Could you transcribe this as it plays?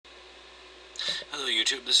Hello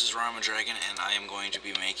YouTube, this is Rama Dragon, and I am going to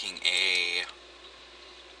be making a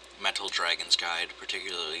Metal Dragon's Guide,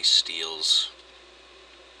 particularly steels.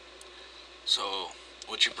 So,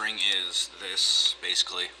 what you bring is this,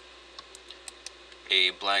 basically. A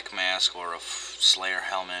black mask, or a Slayer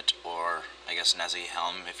helmet, or I guess Nezzy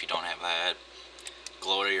helm if you don't have that.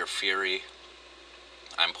 Glory or Fury.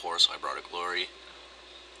 I'm poor, so I brought a Glory.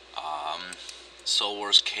 Soul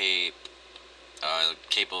Wars cape,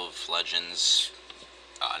 Cape of Legends,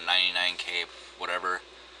 99 cape, whatever.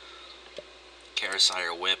 Karasai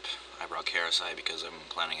or whip. I brought Karasai because I'm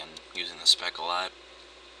planning on using the spec a lot.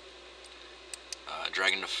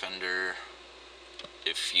 Dragon Defender,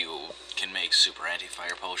 if you can make super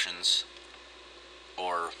anti-fire potions,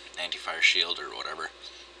 or anti-fire shield or whatever.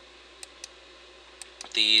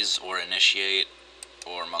 These, or Initiate,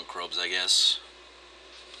 or Monk Robes, I guess.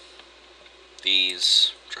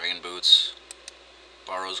 These, Dragon Boots,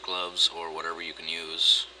 Barrow's Gloves, or whatever you can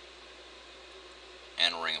use.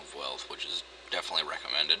 And Ring of Wealth, which is definitely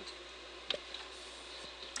recommended.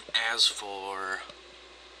 As for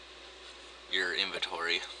your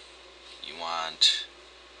inventory, you want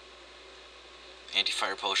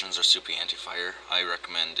anti-fire potions or super anti-fire. I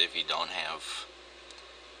recommend, if you don't have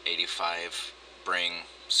 85, bring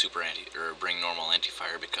bring normal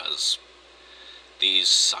anti-fire, because these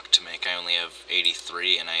suck to make. I only have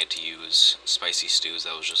 83 and I had to use spicy stews.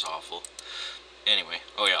 That was just awful. Anyway,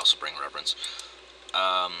 oh yeah, also bring reverence.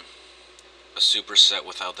 A super set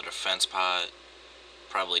without the defense pot,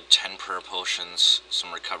 probably 10 prayer potions,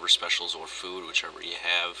 some recover specials or food, whichever you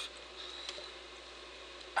have.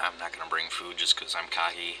 I'm not going to bring food just because I'm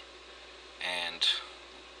cocky. And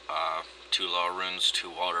 2 law runes,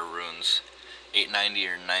 2 water runes, 890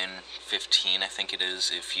 or 915 I think it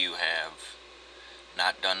is if you have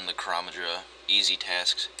not done the Karamadra easy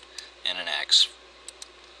tasks, and an axe.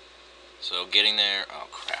 So getting there, oh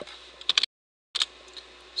crap.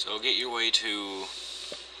 So get your way to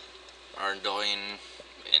Ardoin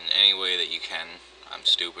in any way that you can. I'm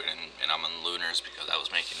stupid and I'm on Lunars because I was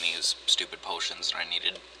making these stupid potions and I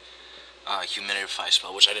needed a humidify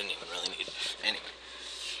spell, which I didn't even really need. Anyway,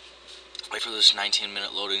 wait for this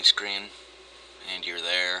 19-minute loading screen, and you're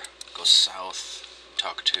there. Go south,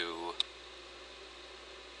 talk to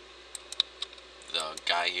the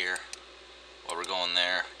guy here. While we're going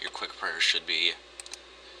there, your quick prayers should be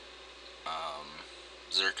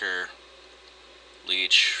Zerker,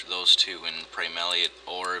 Leech, those two, and pray melee,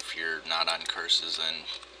 or if you're not on curses, then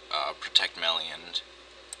protect melee and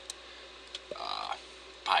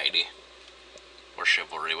piety, or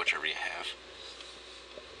chivalry, whichever you have.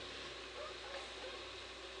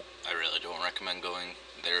 I really don't recommend going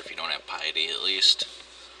there if you don't have piety, at least,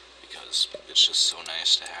 because it's just so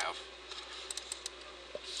nice to have.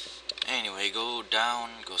 Anyway, go down,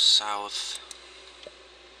 go south.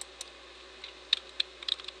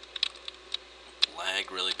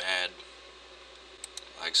 Lag really bad.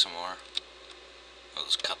 Lag some more. I'll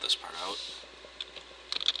just cut this part out.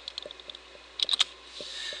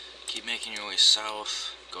 Keep making your way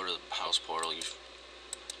south. Go to the house portal. If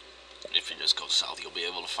you just go south, you'll be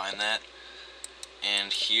able to find that.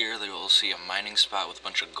 And here, they will see a mining spot with a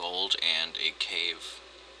bunch of gold and a cave.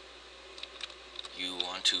 You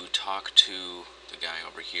want to talk to the guy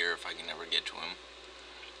over here, if I can ever get to him.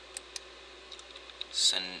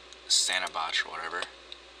 Sanabach or whatever.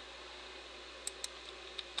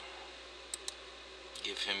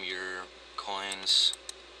 Give him your coins,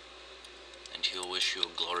 and he'll wish you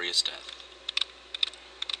a glorious death.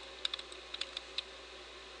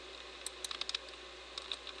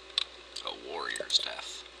 A warrior's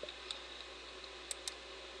death.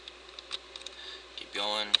 Keep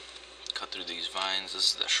going. Cut through these vines.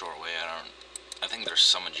 This is the short way. I think there's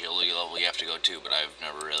some agility level you have to go to, but I've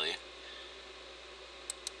never really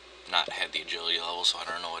not had the agility level, so I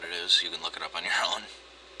don't know what it is. You can look it up on your own.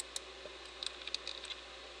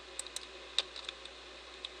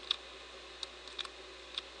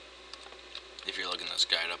 If you're looking this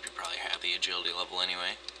guide up, you probably have the agility level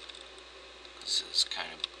anyway. This is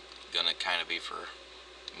gonna be for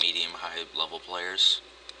medium high level players.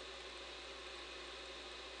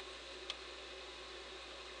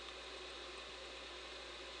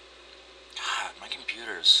 God, my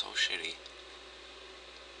computer is so shitty.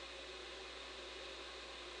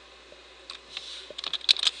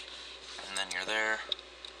 And then you're there,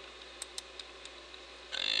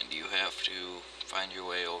 and you have to find your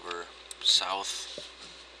way over south.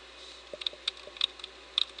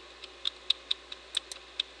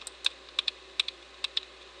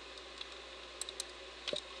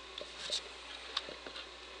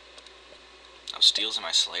 Now, steel's in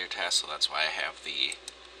my Slayer task, so that's why I have the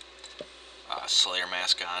Slayer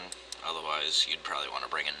mask on. Otherwise, you'd probably want to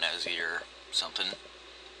bring a Nezzy or something.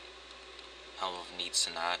 Helm of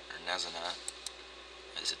Needsanot, or Nezanot,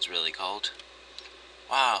 as it's really called.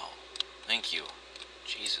 Wow, thank you.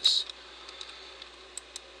 Jesus.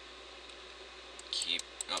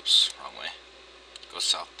 Oops, wrong way. Go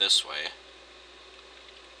south this way.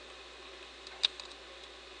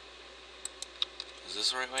 Is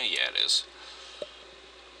this the right way? Yeah, it is.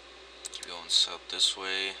 Keep going south this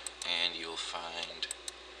way, and you'll find...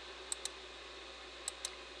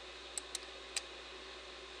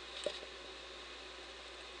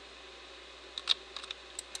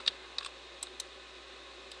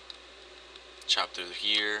 Chop through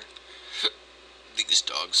here. These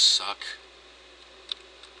dogs suck.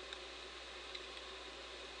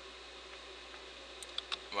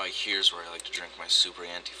 Right here's where I like to drink my super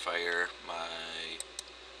anti-fire, my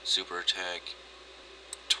super attack,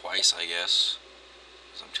 twice I guess,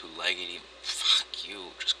 because I'm too laggy to... Fuck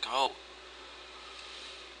you, just go.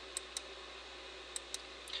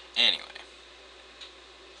 Anyway,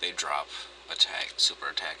 they drop attack, super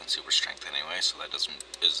attack, and super strength anyway, so that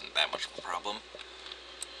isn't that much of a problem.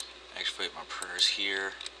 Activate my prayers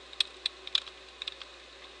here.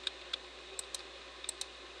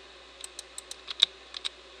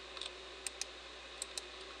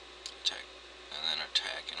 Attack, and then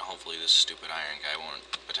attack, and hopefully this stupid iron guy won't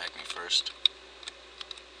attack me first.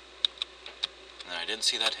 And I didn't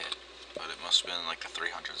see that hit, but it must have been like the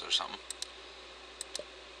 300s or something.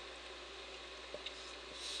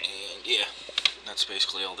 And yeah, that's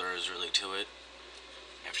basically all there is really to it.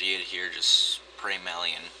 After you get here, just pray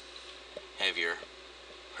melee and have your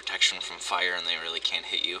protection from fire, and they really can't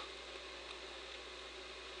hit you.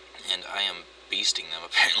 And I am beasting them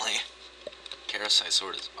apparently. Karasai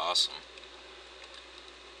sword is awesome.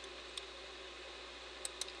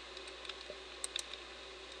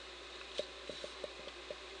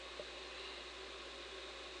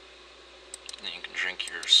 And then you can drink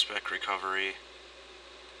your spec recovery.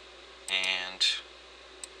 And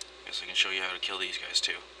I guess I can show you how to kill these guys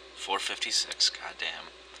too. 456,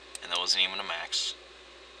 goddamn. And that wasn't even a max.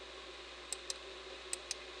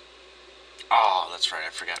 Oh, that's right, I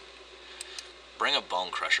forgot. Bring a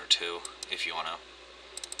bone crusher too, if you want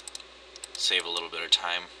to save a little bit of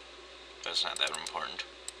time. But it's not that important.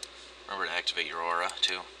 Remember to activate your aura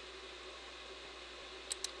too.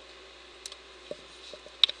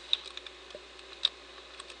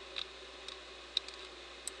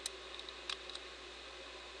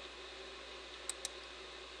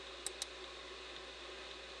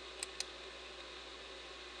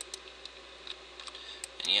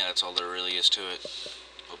 And yeah, that's all there really is to it.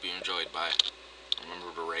 Hope you enjoyed. Bye.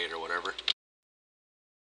 Remember to rate or whatever.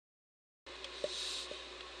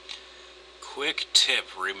 Quick tip,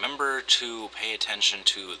 remember to pay attention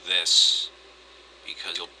to this,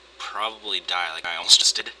 because you'll probably die like I almost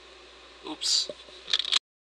just did.